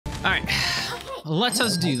right,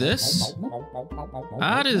 let's do this.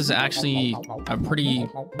 That is actually a pretty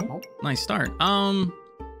nice start.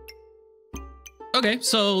 Okay,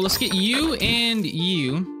 so let's get you and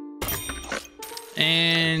you,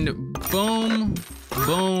 and boom,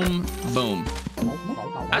 boom, boom.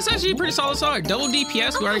 That's actually a pretty solid start. Double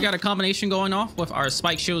DPS. We already got a combination going off with our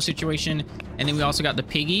spike shield situation, and then we also got the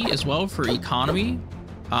piggy as well for economy.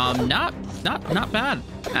 Not bad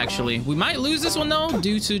actually. We might lose this one though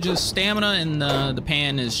due to just stamina, and the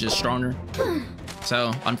pan is just stronger.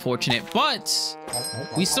 So unfortunate, but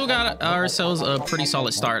we still got ourselves a pretty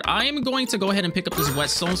solid start. I am going to go ahead and pick up this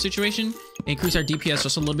Ʇᴏᴗ situation, increase our DPS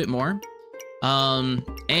just a little bit more.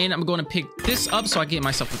 And I'm going to pick this up so I get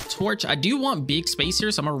myself a torch. I do want big space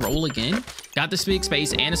here, so I'm gonna roll again. Got this big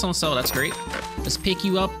space and it's on sale. That's great. Let's pick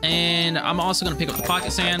you up, and I'm also gonna pick up the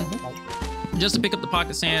pocket sand, just to pick up the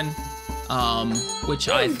pocket sand, which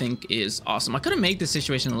I think is awesome. I could have made this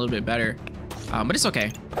situation a little bit better, but it's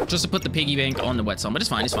okay. Just to put the piggy bank on the Ʇᴗ, but it's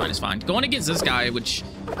fine, it's fine, it's fine. Going against this guy, which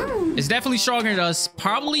is definitely stronger than us,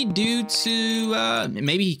 probably due to,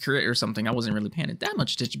 maybe he crit or something. I wasn't really paying it that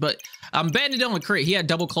much attention, but I'm betting it on the crit. He had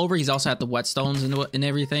double clover. He's also had the Ʇstones and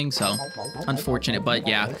everything, so unfortunate, but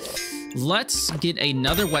yeah. Let's get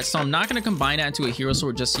another Ʇᴗ. I'm not going to combine that into a hero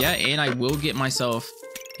sword just yet, and I will get myself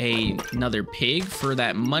another pig for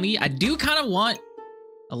that money. I do kind of want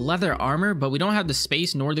a leather armor, but we don't have the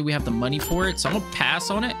space, nor do we have the money for it, so I'm gonna pass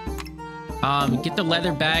on it. Get the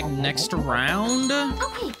leather bag next round, and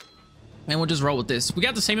we'll just roll with this. We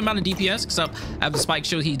got the same amount of DPS, except I have the spike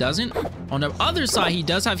shield, he doesn't. On the other side, he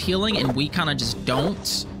does have healing, and we kind of just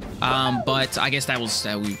don't. But I guess that we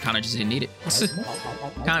kind of just didn't need it.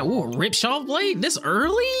 Kind of, ooh, Ʇᴗ blade this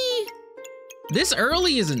early? This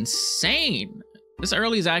early is insane. This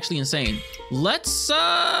early is actually insane. Let's,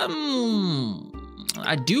 I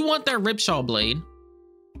do want that Ʇᴗ blade.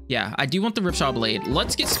 Yeah, I do want the Ʇᴗ blade.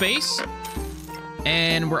 Let's get space.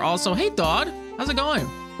 And we're also, hey, Dodd, how's it going?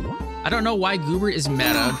 I don't know why Goober is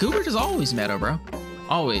meta. Goober is always meta, bro.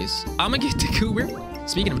 Always. I'm gonna get the Goober.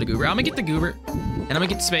 Speaking of the Goober, I'm gonna get the Goober. And I'm gonna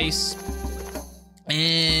get space.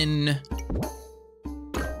 And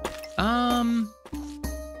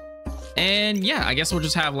yeah, I guess we'll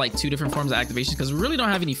just have like 2 different forms of activation because we really don't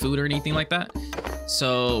have any food or anything like that.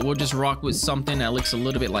 So we'll just rock with something that looks a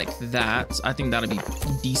little bit like that. I think that'll be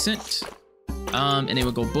decent. And then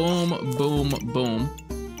we'll go boom, boom, boom.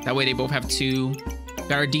 That way they both have 2.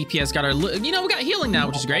 Got our DPS, got our, you know, we got healing now,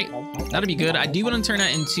 which is great. That'll be good. I do want to turn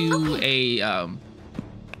that into a,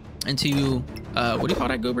 what do you call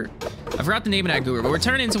that goober? I forgot the name of that goober, but we're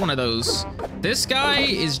turning into one of those. This guy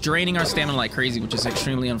is draining our stamina like crazy, which is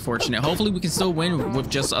extremely unfortunate. Hopefully we can still win with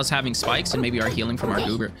just us having spikes and maybe our healing from our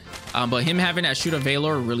goober. But him having that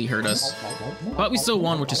 ꞉ᴏᴗ really hurt us. But we still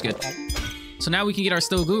won, which is good. So now we can get our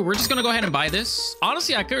still goober. We're just gonna go ahead and buy this.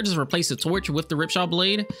 Honestly, I could just replace the torch with the Ʇᴗ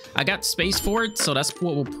blade. I got space for it, so that's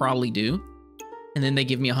what we'll probably do. And then they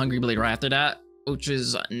give me a hungry blade right after that, which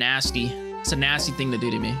is nasty. It's a nasty thing to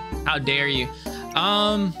do to me. How dare you?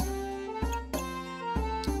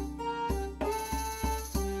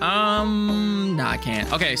 Nah, I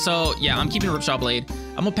can't. Okay, so yeah, I'm keeping the Ʇᴗ blade.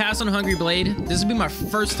 I'm gonna pass on the hungry blade. This will be my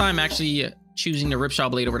first time actually choosing the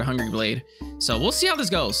Ʇᴗ blade over the hungry blade. So we'll see how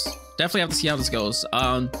this goes. Definitely have to see how this goes.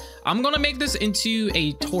 I'm gonna make this into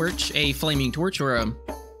a torch, a flaming torch, or a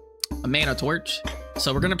mana torch.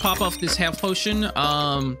 So we're gonna pop off this health potion.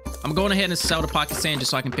 I'm going ahead and sell the pocket sand just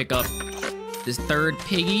so I can pick up this 3rd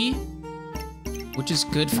piggy, which is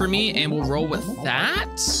good for me, and we'll roll with that.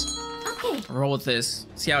 Roll with this,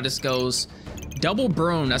 see how this goes. Double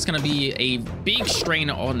broom, that's gonna be a big strain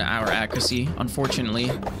on our accuracy,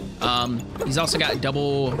 unfortunately. He's also got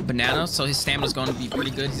double banana, so his stamina is gonna be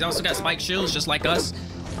pretty good. He's also got spike shields just like us,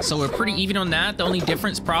 so we're pretty even on that. The only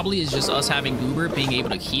difference probably is just us having goober being able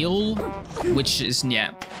to heal, which is,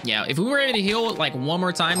 yeah, if we were able to heal like 1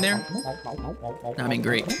 more time there, that'd be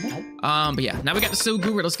great. But yeah, now we got the still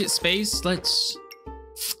goober. Let's get space. Let's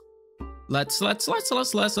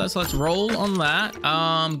roll on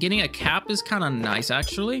that. Getting a cap is kind of nice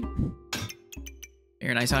actually.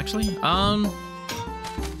 Very nice actually.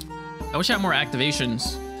 I wish I had more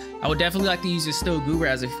activations. I would definitely like to use this still goober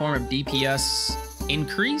as a form of DPS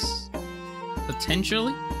increase,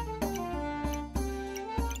 potentially,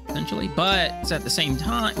 but it's at the same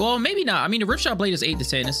time, well, maybe not. I mean, the Ʇᴗ blade is 8 to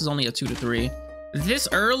 10. This is only a 2 to 3. This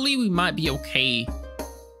early we might be okay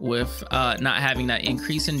with not having that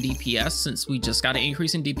increase in DPS, since we just got an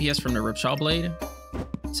increase in DPS from the Ʇᴗ blade.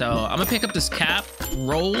 So I'm gonna pick up this cap,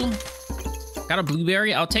 roll. Got a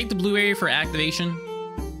blueberry. I'll take the blueberry for activation,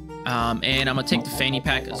 and I'm gonna take the fanny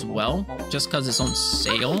pack as well, just because it's on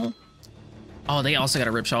sale. Oh, they also got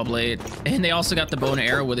a Ripsaw Blade. And they also got the bow and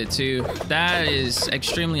arrow with it too. That is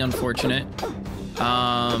extremely unfortunate.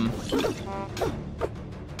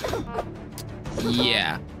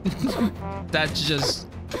 Yeah. That just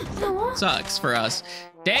sucks for us.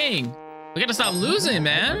 Dang. We gotta stop losing,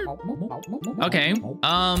 man. Okay.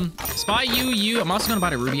 Spy you. I'm also gonna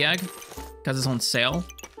buy the ruby egg because it's on sale.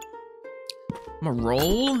 I'm gonna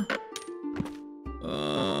roll.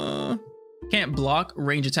 Can't block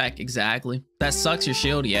range attack. Exactly. That sucks your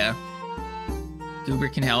shield. Yeah. Goober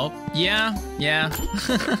can help. Yeah.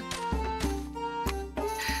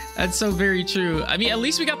 That's so very true. I mean, at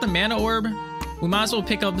least we got the mana orb. We might as well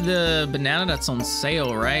pick up the banana that's on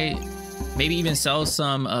sale, right? Maybe even sell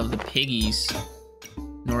some of the piggies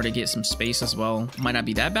in order to get some space as well. Might not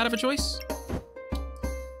be that bad of a choice.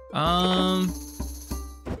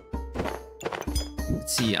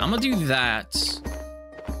 Let's see. I'm gonna do that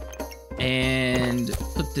and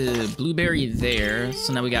put the blueberry there.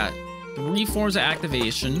 So now we got 3 forms of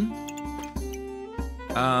activation.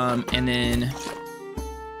 And then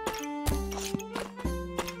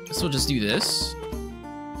we'll just do this.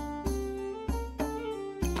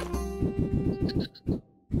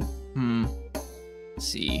 Let's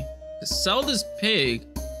see. Sell this pig.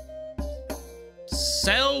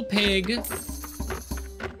 Sell pig.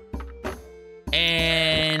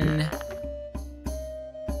 And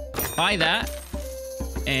buy that.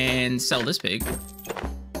 And sell this pig.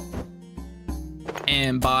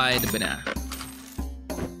 And buy the banana.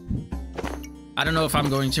 I don't know if I'm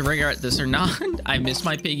going to regret this or not. I missed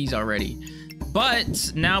my piggies already.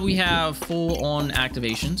 But now we have full on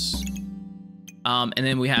activations. And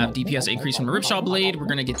then we have DPS increase from the Ripsaw Blade. We're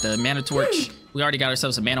gonna get the mana torch. We already got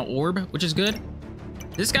ourselves a mana orb, which is good.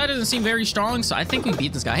 This guy doesn't seem very strong, so I think we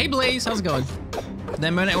beat this guy. Hey Blaze, how's it going? That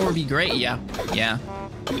mana orb would be great. Yeah.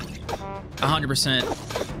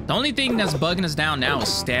 100%. The only thing that's bugging us down now is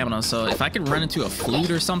stamina. So if I could run into a flute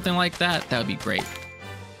or something like that, that would be great.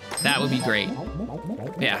 That would be great.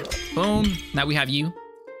 Yeah. Boom. Now we have you.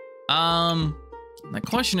 My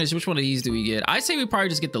question is, which one of these do we get? I say we probably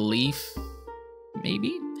just get the leaf.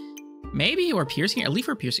 Maybe, or piercing, leaf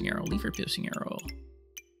or piercing arrow.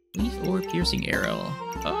 Leaf or piercing arrow.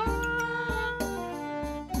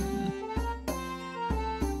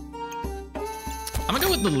 I'm gonna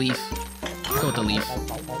go with the leaf.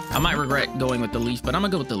 I might regret going with the leaf, but I'm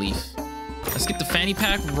gonna go with the leaf. Let's get the fanny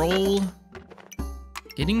pack roll.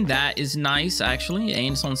 Getting that is nice, actually,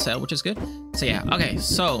 and it's on sale, which is good. So yeah, okay,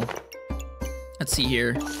 so let's see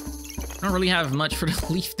here. I don't really have much for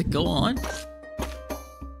the leaf to go on,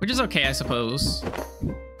 which is okay, I suppose.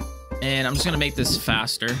 And I'm just gonna make this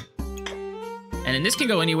faster. And then this can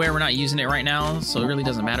go anywhere. We're not using it right now, so it really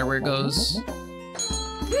doesn't matter where it goes.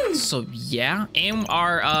 So yeah, and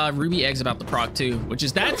our ruby egg's about to proc too, which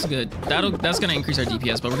is that's good. That's gonna increase our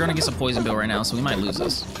DPS, but we're gonna get some poison bill right now, so we might lose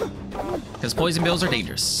this because poison bills are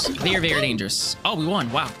dangerous. They are very dangerous. Oh, we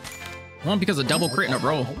won! Wow, won because of double crit in a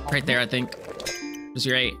row right there. I think was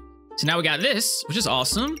great. So now we got this, which is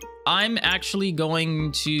awesome. I'm actually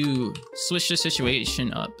going to switch the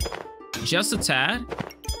situation up just a tad,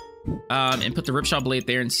 and put the Ripsaw Blade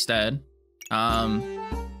there instead.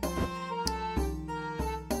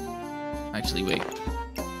 Actually, wait.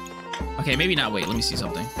 Okay, maybe not. Wait, let me see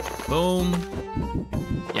something. Boom.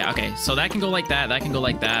 Yeah, okay. So that can go like that. That can go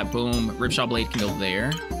like that. Boom. Ripsaw Blade can go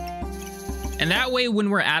there. And that way, when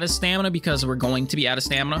we're out of stamina, because we're going to be out of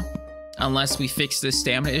stamina, unless we fix this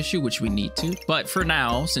stamina issue, which we need to. But for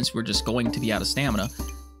now, since we're just going to be out of stamina,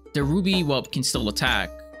 the ruby whelp can still attack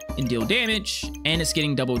and deal damage, and it's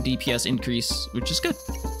getting double DPS increase, which is good.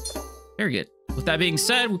 Very good. With that being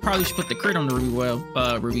said, we probably should put the crit on the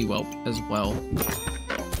ruby whelp as well.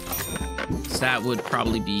 So that would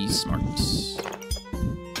probably be smart.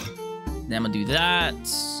 Then I'm gonna do that.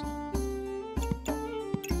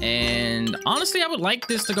 And honestly, I would like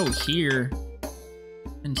this to go here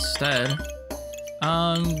instead.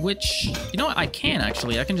 Which, you know what? I can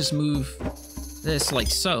actually. I can just move this like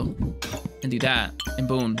so and do that. And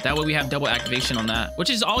boom. That way we have double activation on that, which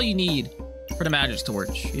is all you need for the magic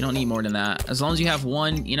torch. You don't need more than that. As long as you have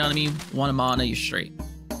one, you know what I mean? One mana, you're straight.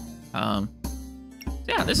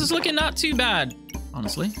 Yeah, this is looking not too bad,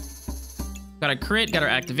 honestly. Got a crit, got our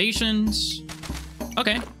activations.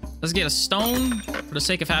 Okay, let's get a stone for the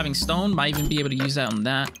sake of having stone. Might even be able to use that on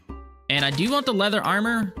that. And I do want the leather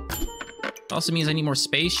armor. Also means I need more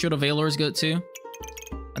space. Shield of Valor is good too.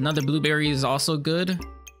 Another blueberry is also good.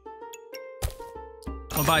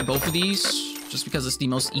 I'll buy both of these just because it's the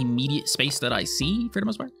most immediate space that I see for the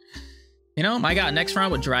most part. You know, I got next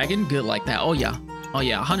round with dragon. Good like that. Oh yeah. Oh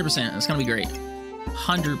yeah, 100%. It's gonna be great.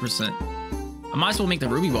 100%. I might as well make the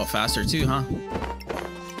ruby ball faster too, huh?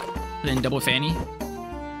 Then double fanny.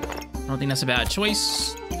 I don't think that's a bad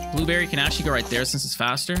choice. Blueberry can actually go right there since it's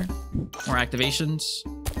faster. More activations.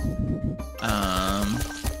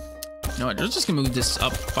 You know what? We're just gonna move this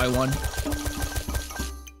up by 1.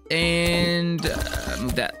 And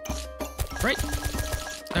move that. Right.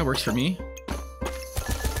 That works for me.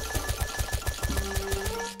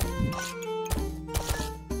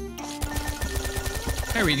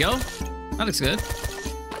 There we go. That looks good.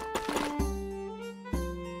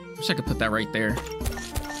 Wish I could put that right there.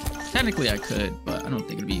 Technically I could, but I don't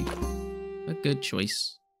think it'd be a good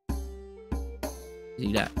choice.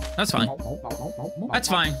 Do that. That's fine. That's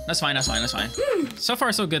fine. That's fine. That's fine. That's fine. So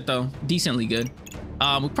far, so good, though. Decently good.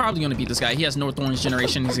 We're probably going to beat this guy. He has North Orange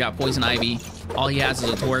Generation. He's got Poison Ivy. All he has is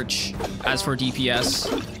a Torch. As for DPS.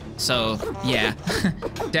 So, yeah.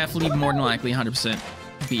 Definitely more than likely 100%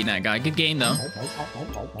 beating that guy. Good game, though.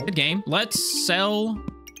 Good game. Let's sell...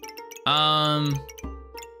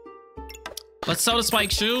 Let's sell the Spike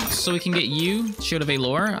Shield so we can get you. Shield of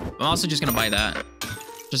 ꞉ᴏ. I'm also just going to buy that.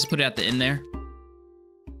 Just put it at the end there.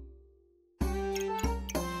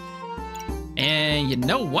 And you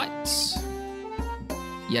know what?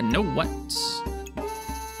 You know what?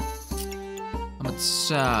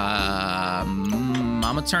 I'm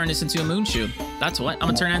gonna turn this into a moon shield. That's what. I'm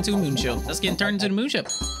gonna turn it into a moon shield. Let's get turned into the moon shield.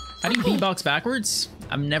 How do you beatbox backwards?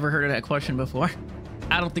 I've never heard of that question before.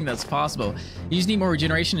 I don't think that's possible. You just need more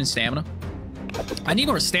regeneration and stamina. I need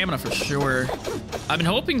more stamina for sure. I've been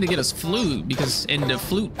hoping to get us flute because in the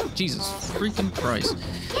flute, Jesus freaking Christ.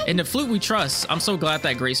 In the flute we trust. I'm so glad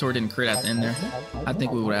that Great Sword didn't crit at the end there. I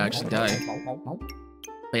think we would have actually died.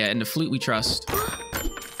 But yeah, in the flute we trust.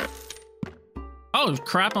 Oh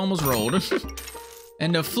crap, almost rolled.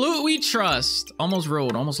 In the flute we trust. Almost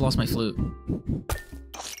rolled, almost lost my flute.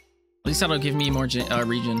 At least that'll give me more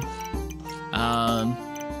regen.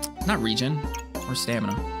 Not regen, or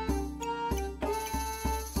stamina.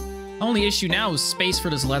 Only issue now is space for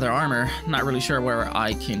this leather armor. Not really sure where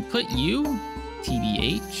I can put you.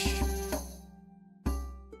 TBH.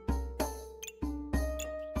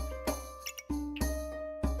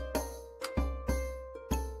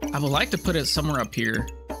 I would like to put it somewhere up here.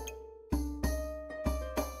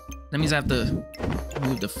 That means I have to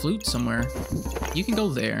move the flute somewhere. You can go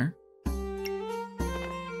there.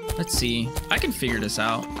 Let's see. I can figure this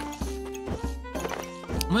out.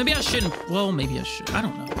 Maybe I shouldn't. Well, maybe I should. I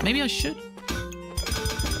don't know. Maybe I should.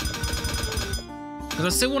 Because I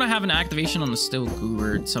still want to have an activation on the still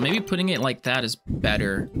Gourd. So maybe putting it like that is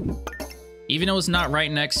better. Even though it's not right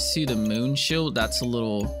next to the moon shield, that's a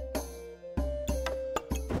little...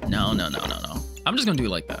 No. I'm just going to do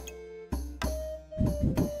it like that.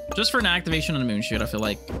 Just for an activation on the moon shield, I feel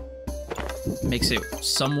like makes it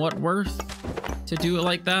somewhat worth to do it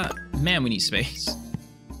like that. Man, we need space.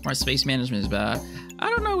 Our space management is bad. I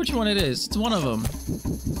don't know which one it is. It's one of them.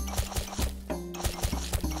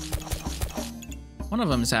 One of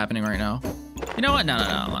them is happening right now. You know what? No.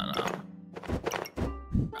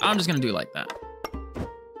 I'm just gonna do it like that.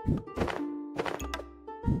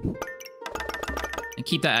 And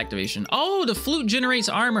keep that activation. Oh, the flute generates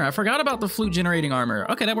armor. I forgot about the flute generating armor.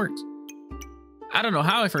 Okay, that works. I don't know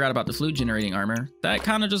how I forgot about the flute generating armor. That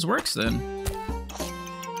kind of just works then.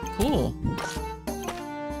 Cool.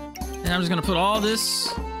 And I'm just gonna put all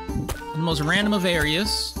this in the most random of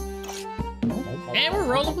areas. And we're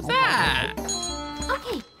rolling with that.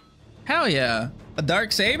 Okay. Hell yeah. A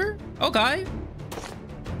dark saber? Okay.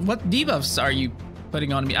 What debuffs are you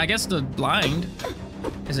putting on me? I guess the blind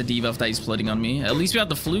is a debuff that he's putting on me. At least we have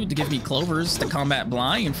the flute to give me clovers to combat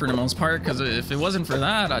blind for the most part, because if it wasn't for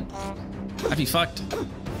that, I'd be fucked.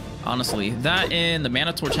 Honestly. That and the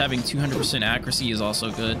mana torch having 200% accuracy is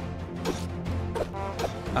also good.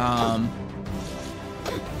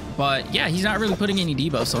 But yeah, he's not really putting any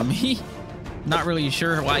debuffs on me. Not really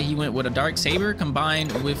sure why he went with a dark saber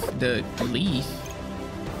combined with the leaf.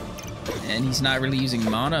 And he's not really using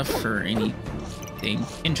mana for anything.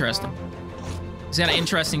 Interesting. He's got an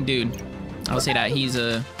interesting dude. I'll say that. He's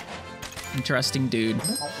a interesting dude.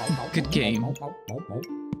 Good game.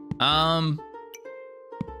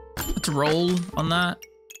 Let's roll on that.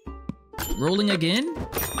 Rolling again?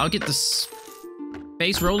 I'll get this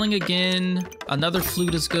base rolling again. Another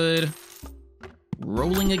flute is good.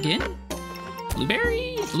 Rolling again?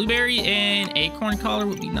 Blueberry? Blueberry and acorn collar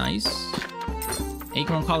would be nice.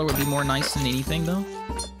 Acorn collar would be more nice than anything though.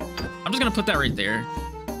 I'm just gonna put that right there.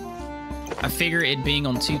 I figure it being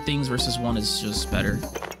on 2 things versus 1 is just better.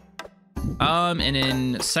 And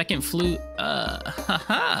then second flute,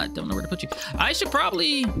 haha, don't know where to put you. I should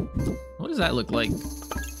probably, what does that look like?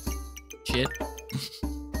 Shit.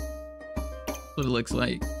 what it looks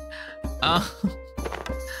like. I'm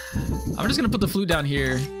just gonna put the flute down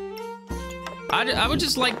here. I would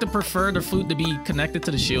just like to prefer the flute to be connected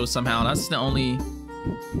to the shield somehow. That's the only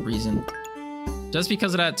reason. Just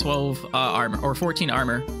because of that 12 armor or 14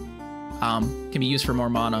 armor can be used for more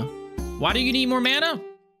mana. Why do you need more mana?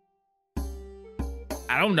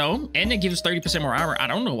 I don't know. And it gives 30% more armor. I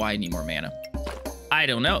don't know why I need more mana. I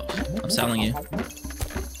don't know. I'm telling you.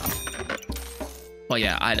 Well,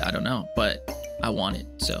 yeah, I don't know, but I want it,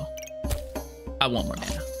 so I want more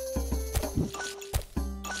mana.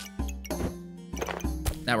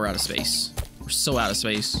 Now we're out of space. We're so out of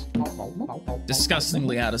space.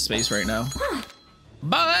 Disgustingly out of space right now.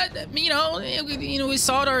 But, you know, we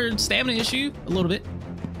solved our stamina issue a little bit.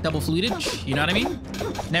 Double flutage, you know what I mean?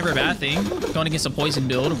 Never a bad thing. Going against a poison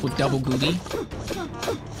build with double gooby.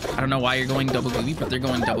 I don't know why you're going double gooby, but they're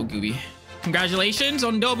going double gooby. Congratulations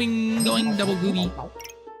on going double gooby.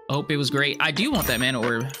 I hope it was great. I do want that mana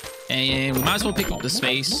orb. And we might as well pick up the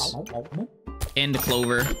space and the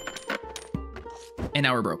clover. And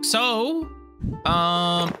now we're broke. So,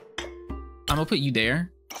 I'm gonna put you there.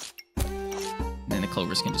 And then the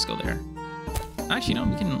clovers can just go there. Actually, no,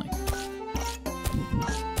 we can like...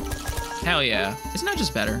 Hell yeah. Isn't that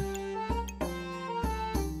just better?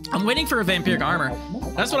 I'm waiting for a vampiric armor.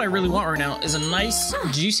 That's what I really want right now, is a nice,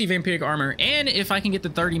 juicy vampiric armor. And if I can get the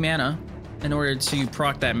 30 mana in order to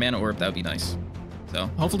proc that mana orb, that would be nice. So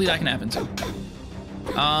hopefully that can happen too.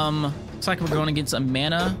 Looks like we're going against a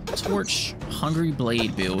mana torch hungry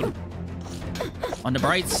blade build. On the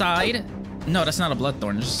bright side, no, that's not a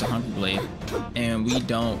bloodthorn, it's just a hungry blade. And we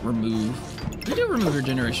don't remove, we do remove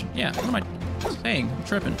regeneration. Yeah, what am I saying? I'm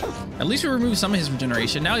tripping. At least we remove some of his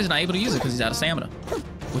regeneration. Now he's not able to use it because he's out of stamina,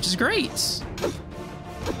 which is great.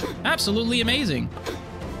 Absolutely amazing.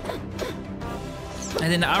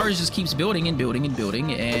 And then the hours just keeps building and building and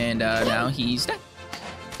building, and now he's dead.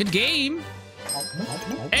 Good game.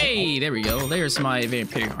 Hey, there we go. There's my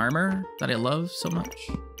vampiric armor that I love so much.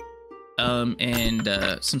 And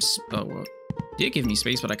some, oh, well, did give me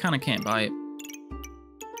space, but I kind of can't buy it.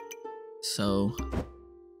 So,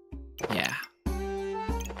 yeah.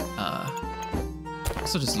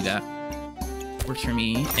 So just do that. Works for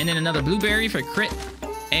me. And then another blueberry for crit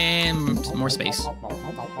and more space.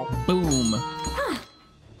 Boom.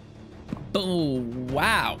 Boom.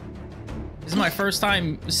 Wow. This is my first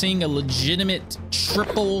time seeing a legitimate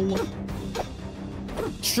triple,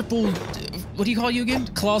 what do you call you again?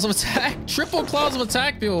 Claws of attack? Triple claws of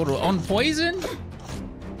attack build on poison?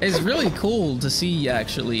 It's really cool to see,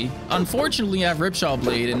 actually. Unfortunately, I have Ripsaw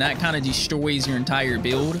Blade, and that kind of destroys your entire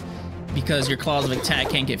build because your claws of attack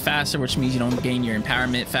can't get faster, which means you don't gain your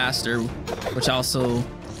empowerment faster, which also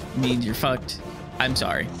means you're fucked. I'm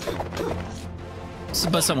sorry.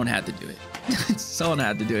 But someone had to do it. Someone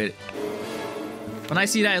had to do it. When I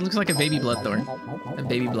see that, it looks like a baby bloodthorn. A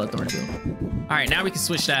baby bloodthorn build. All right, now we can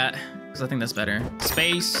switch that because I think that's better.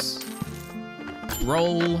 Space.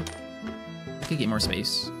 Roll. I could get more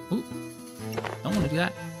space. Ooh. Don't want to do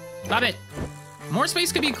that. Stop it. More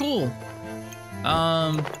space could be cool.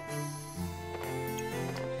 Could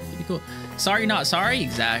be cool. Sorry, not sorry.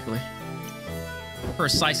 Exactly.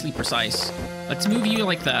 Precisely precise. Let's move you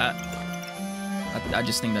like that. I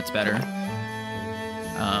just think that's better.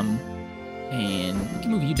 And we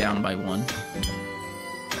can move you down by 1.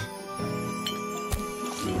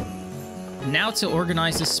 Now to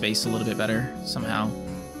organize this space a little bit better, somehow.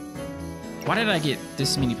 Why did I get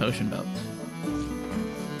this many potion belts?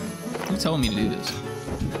 Who told me to do this?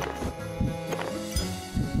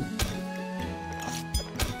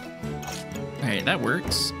 Alright, that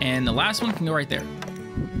works. And the last one can go right there.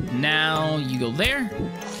 Now you go there.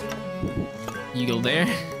 You go there.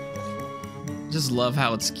 Just love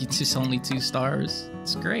how it's just only 2 stars.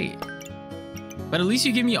 It's great. But at least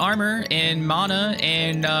you give me armor and mana,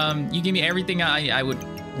 and you give me everything I would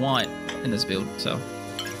want in this build. So,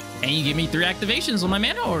 and you give me 3 activations on my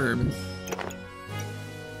mana orb.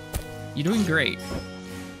 You're doing great.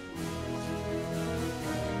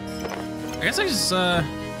 I guess I just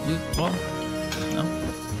loot. Well, no,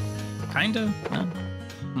 kinda. No.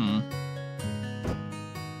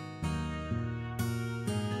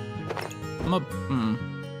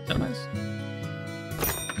 Should I buy this?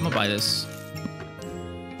 I'm gonna buy this.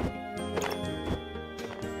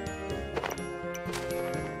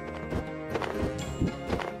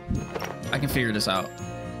 I can figure this out.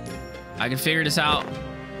 I can figure this out.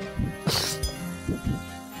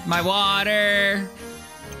 My water!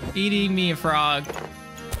 Eating me a frog.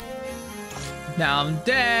 Now I'm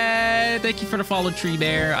dead. Thank you for the follow, Tree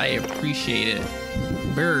Bear. I appreciate it.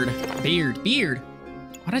 Beard.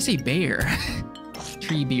 Why'd I say bear?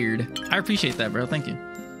 tree beard. I appreciate that, bro. Thank you.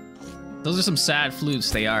 Those are some sad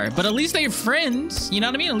flutes, they are. But at least they're friends. You know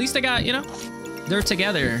what I mean? At least they got, you know, they're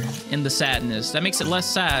together in the sadness. That makes it less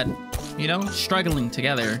sad. You know, struggling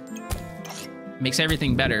together makes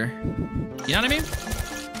everything better. You know what I mean?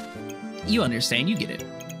 You understand. You get it.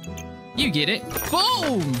 You get it.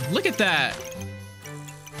 Boom! Look at that.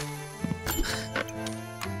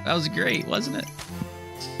 That was great, wasn't it?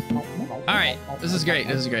 All right, this is great.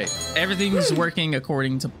 This is great. Everything's working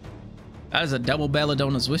according to. That is a double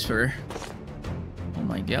belladonna's whisper. Oh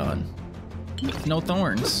my god. With no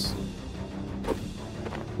thorns.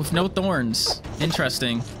 With no thorns.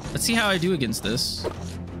 Interesting. Let's see how I do against this.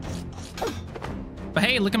 But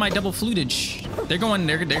hey, look at my double flutage. They're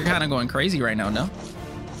kind of going crazy right now, no?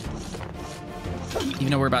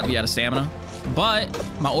 Even though we're about to be out of stamina. But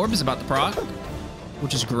my orb is about to proc,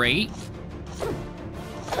 which is great.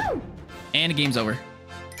 And the game's over.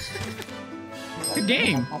 Good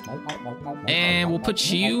game. And we'll put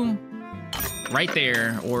you right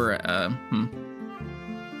there, or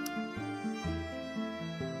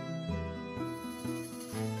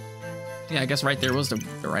yeah, I guess right there was the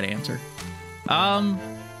right answer.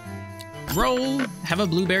 Roll. Have a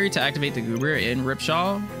blueberry to activate the goober in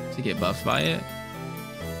Ripshaw to get buffed by it.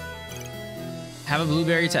 Have a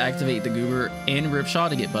blueberry to activate the goober in Ripshaw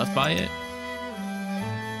to get buffed by it.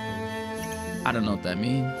 I don't know what that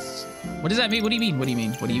means. What does that mean? What do you mean? What do you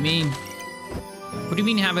mean? What do you mean? What do you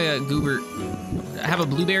mean have a goober? Have a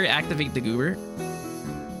blueberry activate the goober?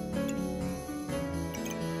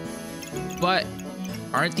 But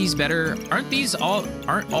aren't these better? Aren't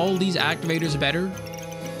all these activators better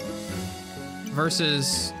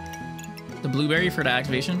versus the blueberry for the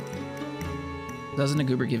activation? Doesn't the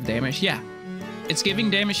goober give damage? Yeah, it's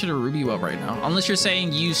giving damage to the ruby web right now. Unless you're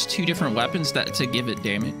saying use 2 different weapons to give it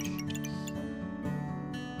damage.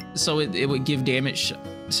 So it would give damage.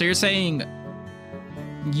 So you're saying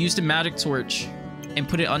use the magic torch and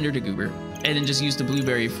put it under the goober, and then just use the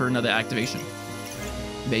blueberry for another activation,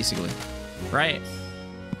 basically, right?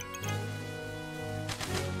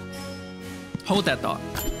 Hold that thought.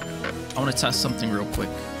 I want to test something real quick.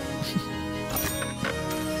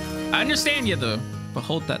 I understand you though, but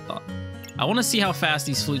hold that thought. I want to see how fast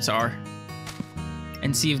these flutes are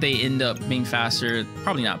and see if they end up being faster.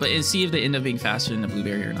 Probably not, but see if they end up being faster than the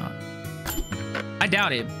blueberry or not. I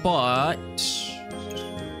doubt it, but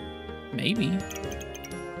maybe.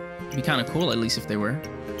 It'd be kind of cool, at least if they were.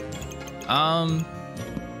 I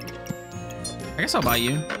guess I'll buy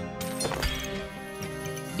you.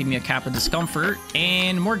 Give me a cap of discomfort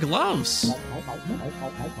and more gloves.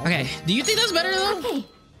 Okay, do you think that's better though?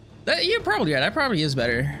 You're probably right. That probably is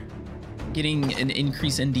better. Getting an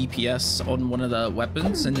increase in DPS on one of the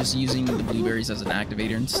weapons and just using the blueberries as an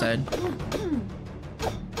activator instead.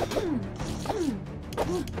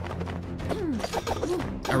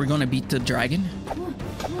 Are we going to beat the dragon?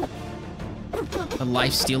 A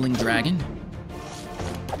life-stealing dragon?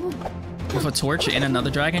 With a torch and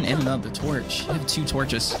another dragon and another torch. You have 2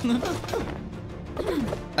 torches.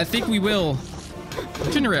 I think we will.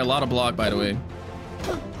 We generate a lot of block, by the way.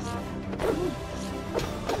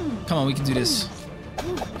 Come on, we can do this.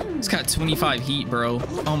 It's got 25 heat, bro.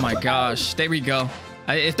 Oh my gosh. There we go.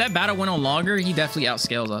 If that battle went on longer, he definitely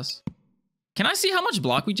outscales us. Can I see how much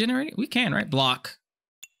block we generate? We can, right? Block.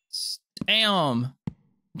 Damn.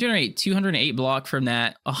 Generate 208 block from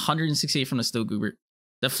that. 168 from the Still Goober.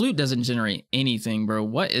 The flute doesn't generate anything, bro.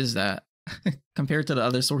 What is that? Compared to the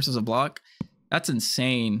other sources of block? That's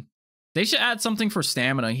insane. They should add something for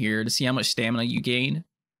stamina here to see how much stamina you gain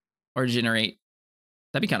or generate.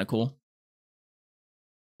 That'd be kind of cool.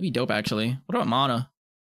 That'd be dope, actually. What about mana?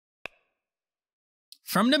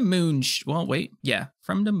 From the moon. Well, wait. Yeah.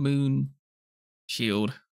 From the moon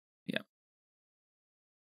shield. Yeah.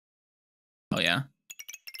 Oh, yeah.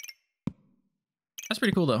 That's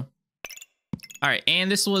pretty cool, though. All right.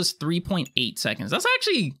 And this was 3.8 seconds. That's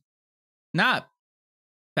actually not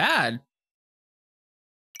bad.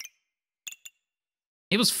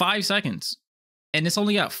 It was 5 seconds. And this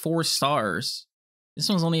only got 4 stars. This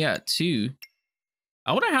one's only got 2.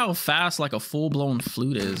 I wonder how fast like a full-blown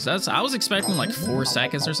flute is. I was expecting like 4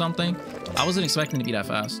 seconds or something. I wasn't expecting to be that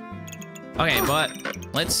fast. Okay, but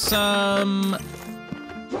let's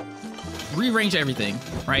rearrange everything,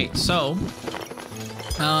 right? So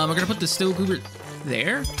we're gonna put the Still Goober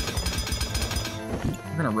there.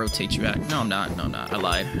 We're gonna rotate you back. No, I'm not. No, I'm not. I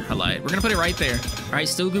lied. We're gonna put it right there. All right,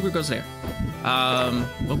 Still Goober goes there.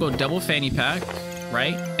 We'll go double fanny pack,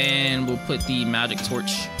 right? And we'll put the magic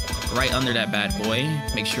torch right under that bad boy.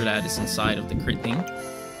 Make sure that it's inside of the crit thing.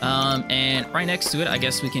 And right next to it, I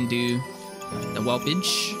guess we can do the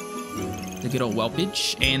whelpage. The good old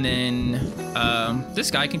whelpage. And then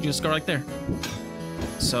this guy can just go right there.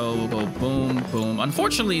 So we'll go boom, boom.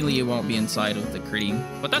 Unfortunately, it won't be inside of the critting,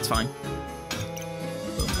 but that's fine.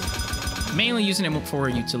 Boom. Mainly using it for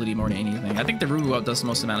utility more than anything. I think the Rubu up does the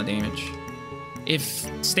most amount of damage. If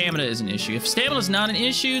stamina is an issue. If stamina is not an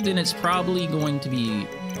issue, then it's probably going to be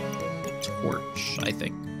Torch, I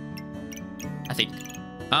think.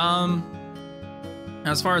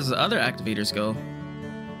 As far as the other activators go,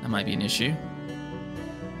 that might be an issue.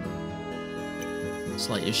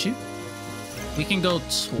 Slight issue. We can go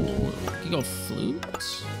flute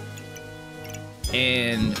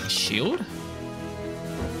and shield.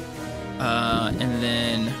 And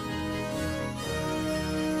then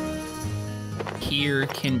here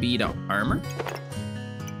can be the armor.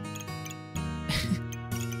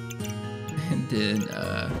 And then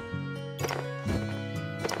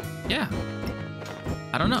yeah.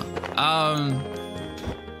 I don't know.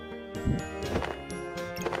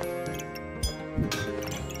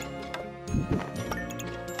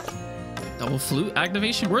 Double flute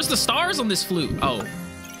activation? Where's the stars on this flute? Oh,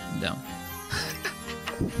 no.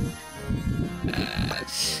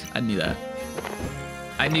 I knew that.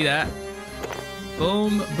 I knew that.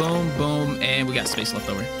 Boom, boom, boom, and we got space left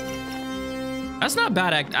over. That's not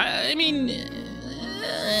bad. I mean,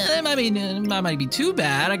 it might be too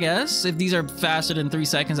bad, I guess. If these are faster than 3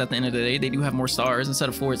 seconds at the end of the day, they do have more stars. Instead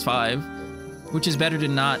of 4, it's 5, which is better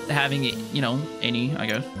than not having it, you know, any, I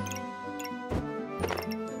guess.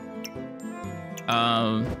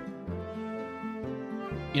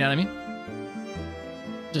 You know what I mean?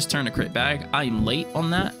 Just turn the crit bag. I am late on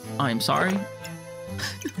that. I am sorry.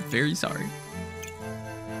 Very sorry.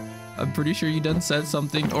 I'm pretty sure you done said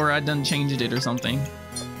something, or I done changed it or something.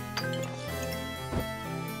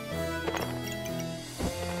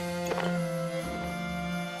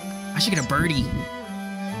 I should get a birdie.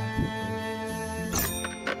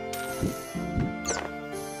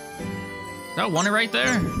 Do I want it right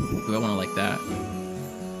there? Do I want it like that?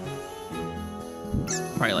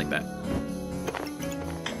 Probably like that.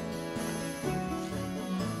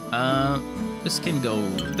 This can go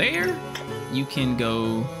there. You can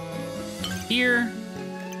go here.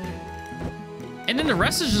 And then the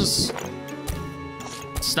rest is just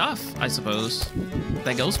stuff, I suppose,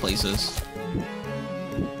 that goes places.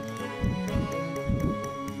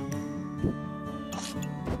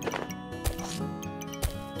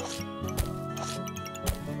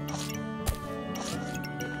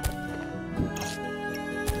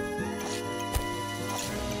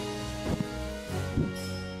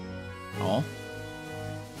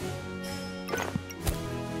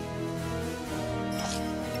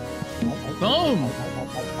 Boom!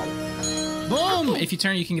 Boom! If you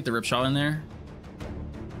turn, you can get the Ripshaw in there.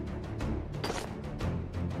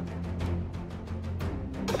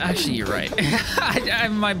 Actually, you're right.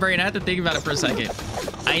 My brain, I had to think about it for a second.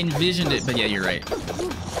 I envisioned it, but yeah, you're right.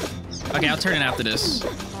 Okay, I'll turn it after this.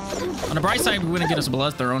 On the bright side, we're gonna get us a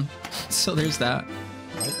Bloodthorn. So there's that.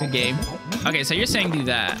 Good game. Okay, so you're saying do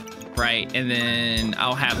that, right? And then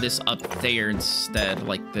I'll have this up there instead,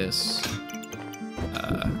 like this.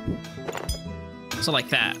 So like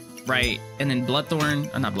that, right? And then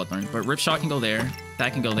Bloodthorn, not Bloodthorn, but Ripshaw can go there.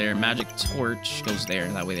 That can go there. Magic Torch goes there.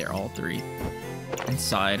 That way they're all three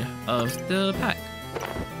inside of the pack.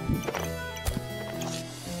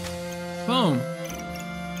 Boom.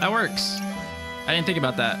 That works. I didn't think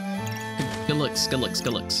about that. Good looks, good looks,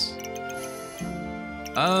 good looks.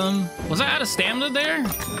 Was I out of stamina there?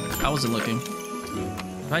 I wasn't looking.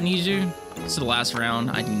 If I need you, it's the last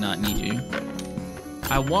round. I do not need you.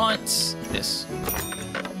 I want this.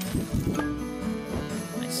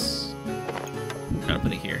 Nice. I'm gonna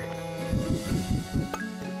put it here.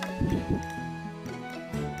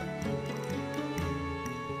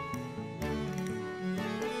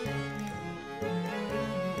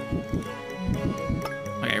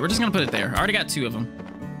 Okay, we're just gonna put it there. I already got 2 of them,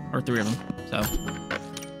 or 3 of them, so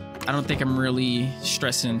I don't think I'm really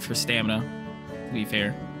stressing for stamina, to be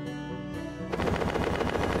fair.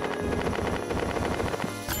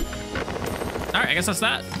 All right, I guess that's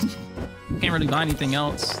that. Can't really buy anything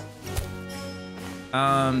else.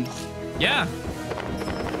 Yeah.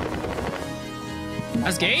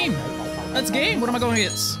 That's game. That's game. What am I going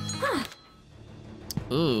against?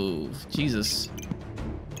 Ooh, Jesus.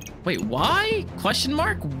 Wait, why? Question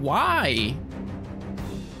mark? Why?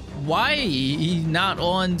 Why not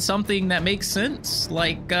on something that makes sense?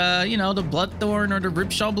 Like, you know, the Bloodthorn or the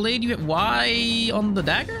Ripshaw Blade? Why on the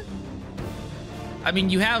dagger? I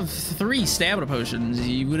mean, you have 3 stamina potions.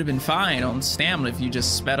 You would have been fine on stamina if you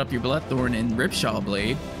just sped up your Bloodthorn and Ripshaw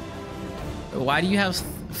Blade. Why do you have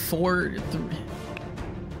 4?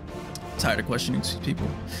 tired of questioning people.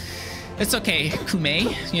 It's okay,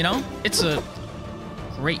 Kume, you know? It's a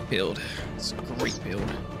great build. It's a great build.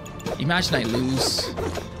 Imagine I lose.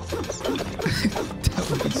 That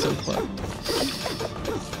would be so fun.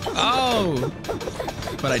 Oh!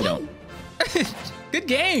 But I don't. Good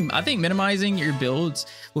game. I think minimizing your builds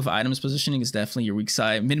with items positioning is definitely your weak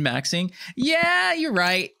side. Min-maxing. Yeah, you're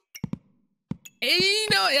right. You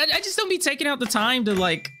know, I just don't be taking out the time to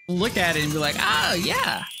like look at it and be like, oh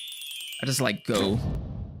yeah. I just like go.